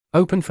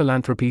Open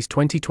Philanthropy's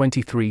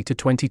 2023 to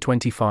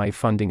 2025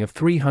 funding of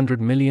 $300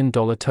 million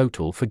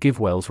total for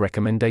GiveWell's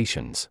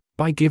recommendations,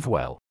 by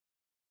GiveWell.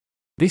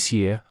 This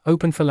year,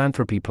 Open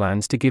Philanthropy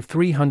plans to give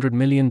 $300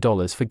 million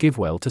for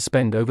GiveWell to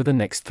spend over the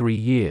next 3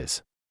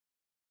 years.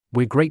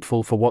 We're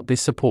grateful for what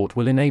this support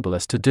will enable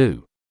us to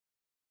do.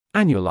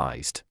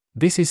 Annualized,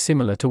 this is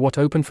similar to what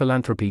Open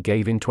Philanthropy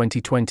gave in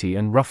 2020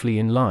 and roughly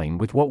in line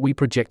with what we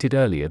projected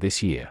earlier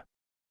this year.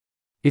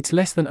 It's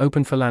less than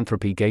Open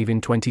Philanthropy gave in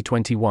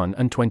 2021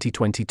 and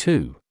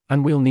 2022,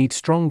 and we'll need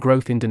strong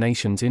growth in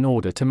donations in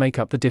order to make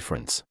up the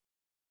difference.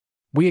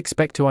 We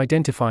expect to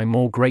identify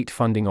more great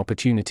funding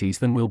opportunities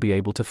than we'll be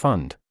able to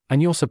fund,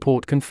 and your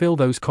support can fill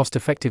those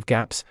cost-effective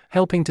gaps,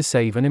 helping to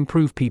save and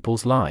improve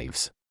people's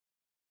lives.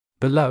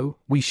 Below,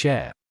 we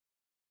share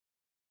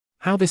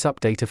how this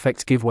update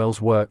affects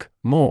GiveWell's work,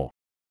 more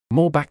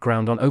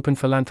background on Open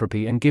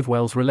Philanthropy and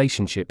GiveWell's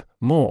relationship,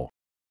 more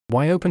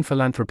why Open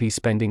Philanthropy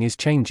spending is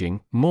changing,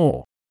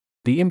 more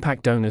the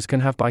impact donors can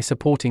have by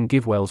supporting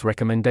GiveWell's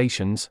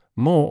recommendations,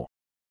 more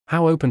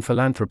how Open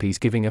Philanthropy's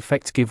giving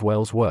affects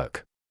GiveWell's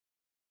work.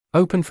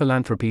 Open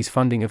Philanthropy's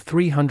funding of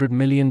 $300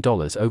 million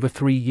over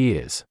 3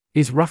 years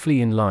is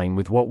roughly in line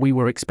with what we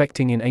were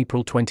expecting in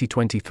April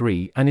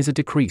 2023 and is a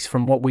decrease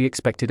from what we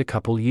expected a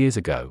couple years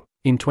ago.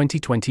 In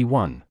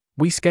 2021,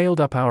 we scaled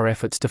up our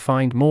efforts to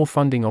find more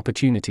funding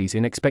opportunities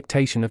in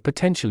expectation of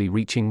potentially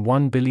reaching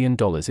 $1 billion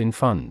in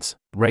funds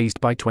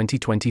raised by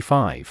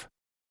 2025.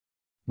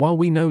 While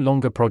we no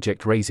longer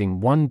project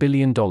raising $1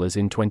 billion in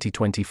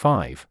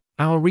 2025,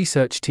 our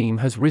research team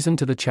has risen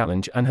to the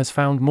challenge and has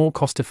found more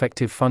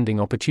cost-effective funding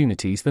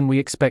opportunities than we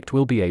expect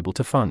we'll be able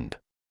to fund.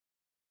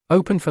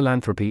 Open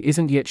Philanthropy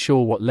isn't yet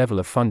sure what level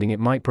of funding it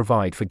might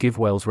provide for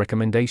GiveWell's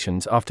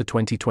recommendations after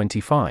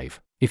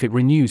 2025, if it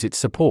renews its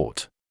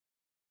support.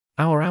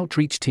 Our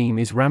outreach team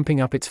is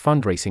ramping up its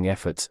fundraising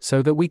efforts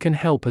so that we can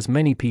help as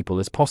many people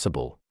as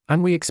possible,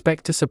 and we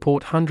expect to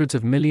support hundreds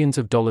of millions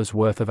of dollars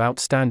worth of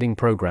outstanding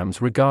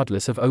programs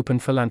regardless of Open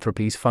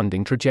Philanthropy's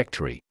funding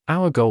trajectory.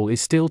 Our goal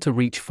is still to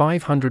reach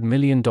 $500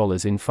 million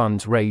in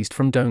funds raised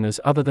from donors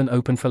other than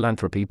Open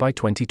Philanthropy by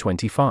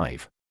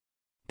 2025.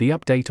 The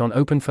update on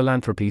Open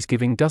Philanthropy's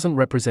giving doesn't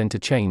represent a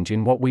change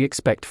in what we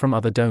expect from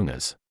other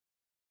donors.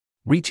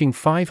 Reaching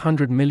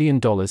 $500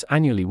 million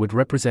annually would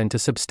represent a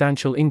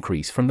substantial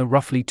increase from the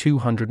roughly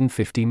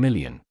 $250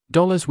 million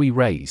we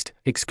raised,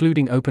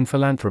 excluding Open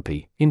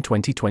Philanthropy, in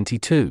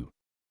 2022.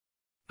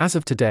 As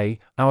of today,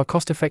 our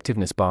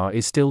cost-effectiveness bar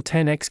is still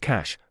 10x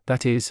cash,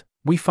 that is,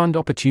 we fund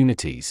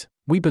opportunities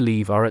we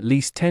believe are at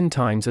least 10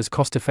 times as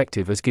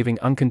cost-effective as giving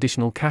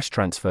unconditional cash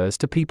transfers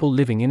to people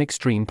living in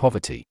extreme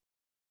poverty.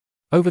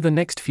 Over the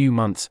next few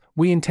months,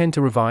 we intend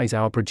to revise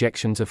our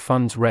projections of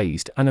funds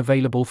raised and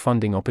available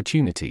funding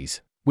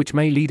opportunities, which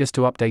may lead us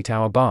to update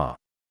our bar.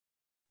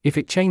 If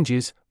it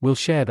changes, we'll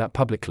share that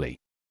publicly.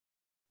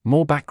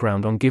 More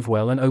background on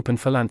GiveWell and Open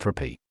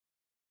Philanthropy.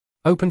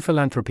 Open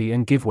Philanthropy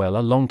and GiveWell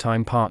are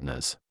longtime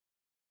partners.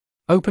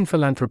 Open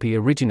Philanthropy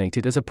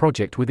originated as a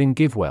project within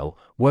GiveWell,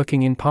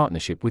 working in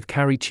partnership with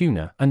Carrie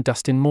Tuna and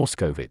Dustin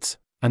Moskowitz,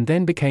 and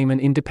then became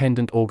an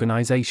independent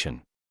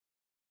organization.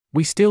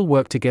 We still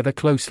work together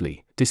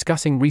closely,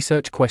 discussing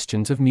research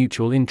questions of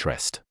mutual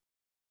interest.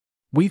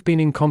 We've been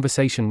in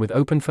conversation with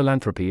Open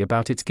Philanthropy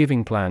about its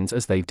giving plans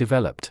as they've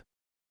developed.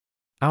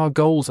 Our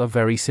goals are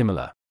very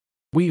similar.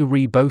 We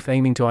are both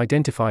aiming to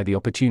identify the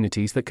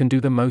opportunities that can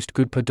do the most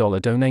good per dollar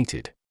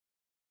donated.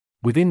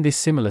 Within this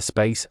similar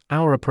space,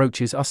 our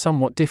approaches are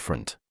somewhat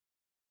different.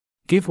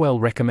 GiveWell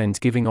recommends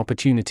giving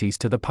opportunities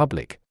to the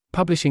public,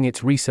 publishing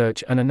its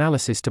research and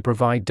analysis to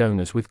provide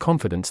donors with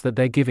confidence that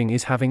their giving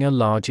is having a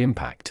large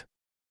impact.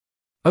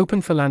 Open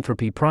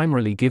Philanthropy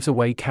primarily gives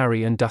away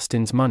Carrie and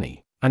Dustin's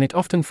money, and it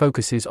often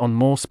focuses on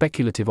more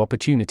speculative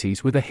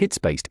opportunities with a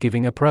hits-based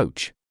giving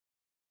approach.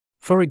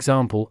 For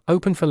example,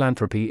 Open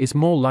Philanthropy is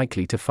more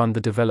likely to fund the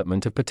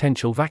development of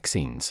potential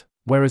vaccines,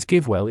 whereas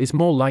GiveWell is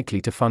more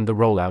likely to fund the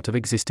rollout of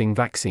existing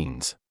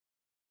vaccines.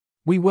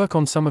 We work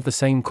on some of the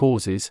same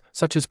causes,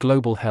 such as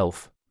global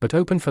health, but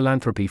Open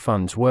Philanthropy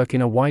funds work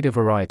in a wider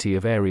variety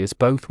of areas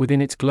both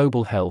within its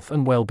global health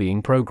and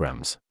well-being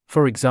programs,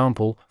 for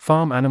example,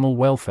 farm animal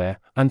welfare,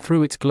 and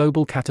through its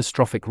global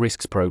catastrophic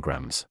risks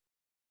programs.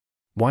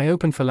 Why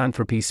Open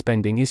Philanthropy's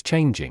spending is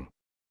changing.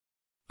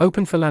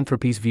 Open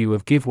Philanthropy's view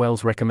of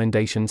GiveWell's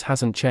recommendations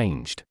hasn't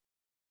changed.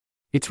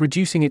 It's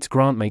reducing its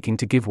grant-making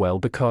to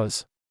GiveWell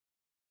because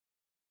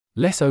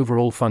less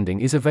overall funding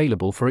is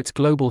available for its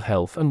global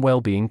health and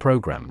well-being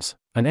programs,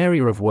 an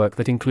area of work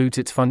that includes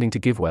its funding to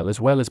GiveWell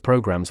as well as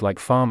programs like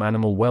farm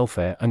animal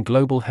welfare and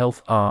global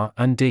health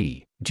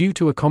R&D, due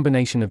to a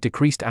combination of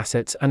decreased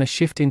assets and a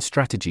shift in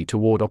strategy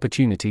toward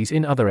opportunities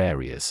in other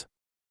areas.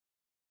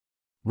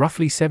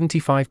 Roughly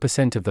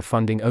 75% of the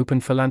funding Open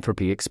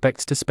Philanthropy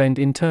expects to spend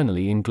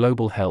internally in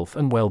global health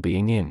and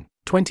well-being in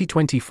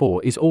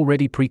 2024 is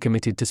already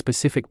pre-committed to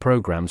specific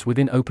programs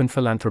within Open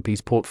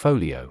Philanthropy's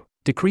portfolio,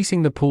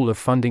 decreasing the pool of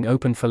funding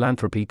Open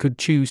Philanthropy could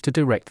choose to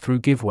direct through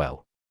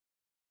GiveWell.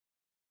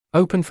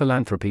 Open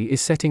Philanthropy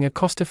is setting a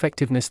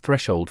cost-effectiveness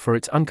threshold for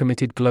its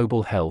uncommitted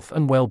global health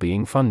and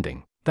well-being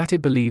funding that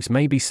it believes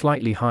may be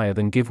slightly higher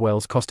than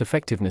GiveWell's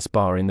cost-effectiveness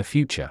bar in the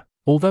future,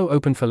 although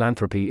Open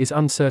Philanthropy is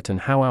uncertain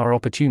how our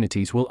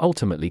opportunities will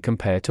ultimately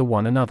compare to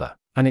one another,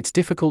 and it's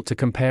difficult to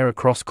compare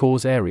across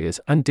cause areas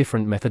and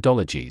different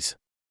methodologies.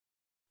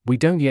 We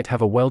don't yet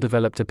have a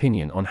well-developed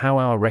opinion on how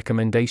our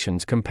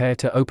recommendations compare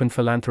to Open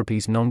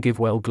Philanthropy's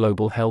non-GiveWell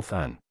global health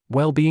and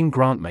well-being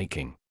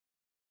grant-making.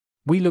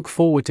 We look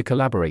forward to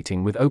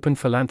collaborating with Open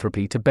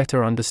Philanthropy to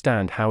better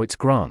understand how its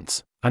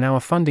grants and our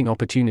funding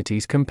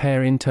opportunities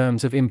compare in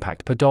terms of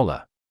impact per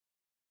dollar.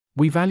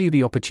 We value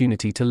the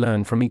opportunity to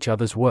learn from each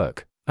other's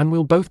work, and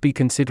we'll both be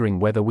considering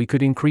whether we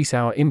could increase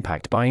our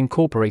impact by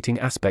incorporating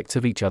aspects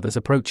of each other's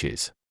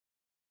approaches.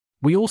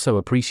 We also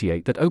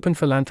appreciate that Open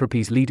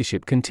Philanthropy's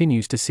leadership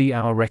continues to see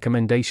our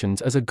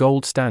recommendations as a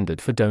gold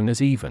standard for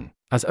donors even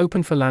as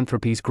Open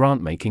Philanthropy's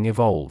grant-making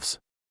evolves.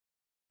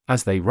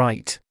 As they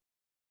write,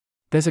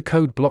 there's a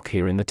code block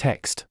here in the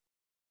text.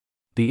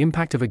 The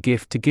impact of a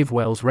gift to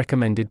GiveWell's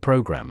recommended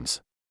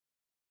programs.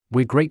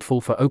 We're grateful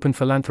for Open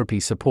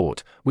Philanthropy's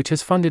support, which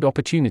has funded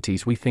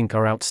opportunities we think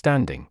are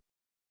outstanding.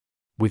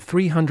 With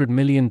 $300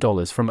 million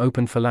from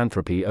Open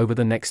Philanthropy over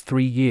the next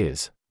 3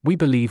 years, we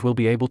believe we'll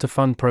be able to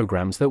fund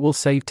programs that will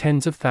save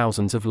tens of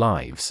thousands of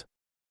lives.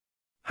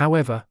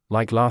 However,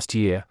 like last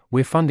year,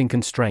 we're funding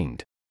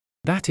constrained.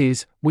 That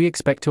is, we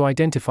expect to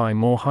identify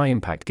more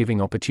high-impact giving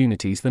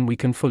opportunities than we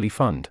can fully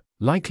fund,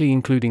 likely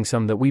including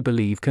some that we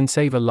believe can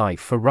save a life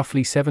for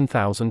roughly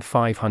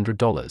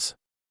 $7,500.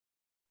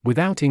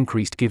 Without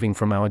increased giving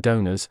from our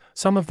donors,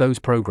 some of those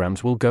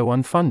programs will go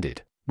unfunded,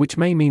 which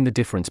may mean the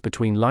difference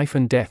between life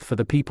and death for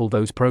the people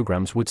those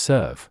programs would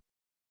serve.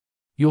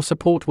 Your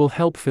support will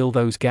help fill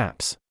those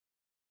gaps.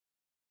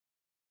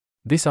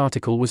 This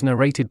article was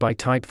narrated by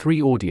Type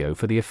 3 Audio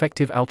for the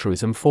Effective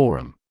Altruism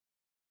Forum.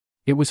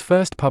 It was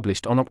first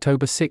published on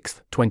October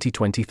 6,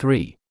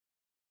 2023.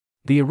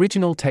 The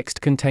original text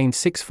contained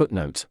 6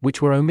 footnotes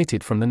which were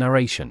omitted from the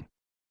narration.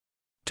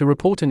 To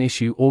report an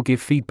issue or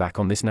give feedback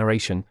on this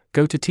narration,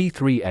 go to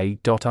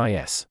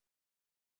t3a.is.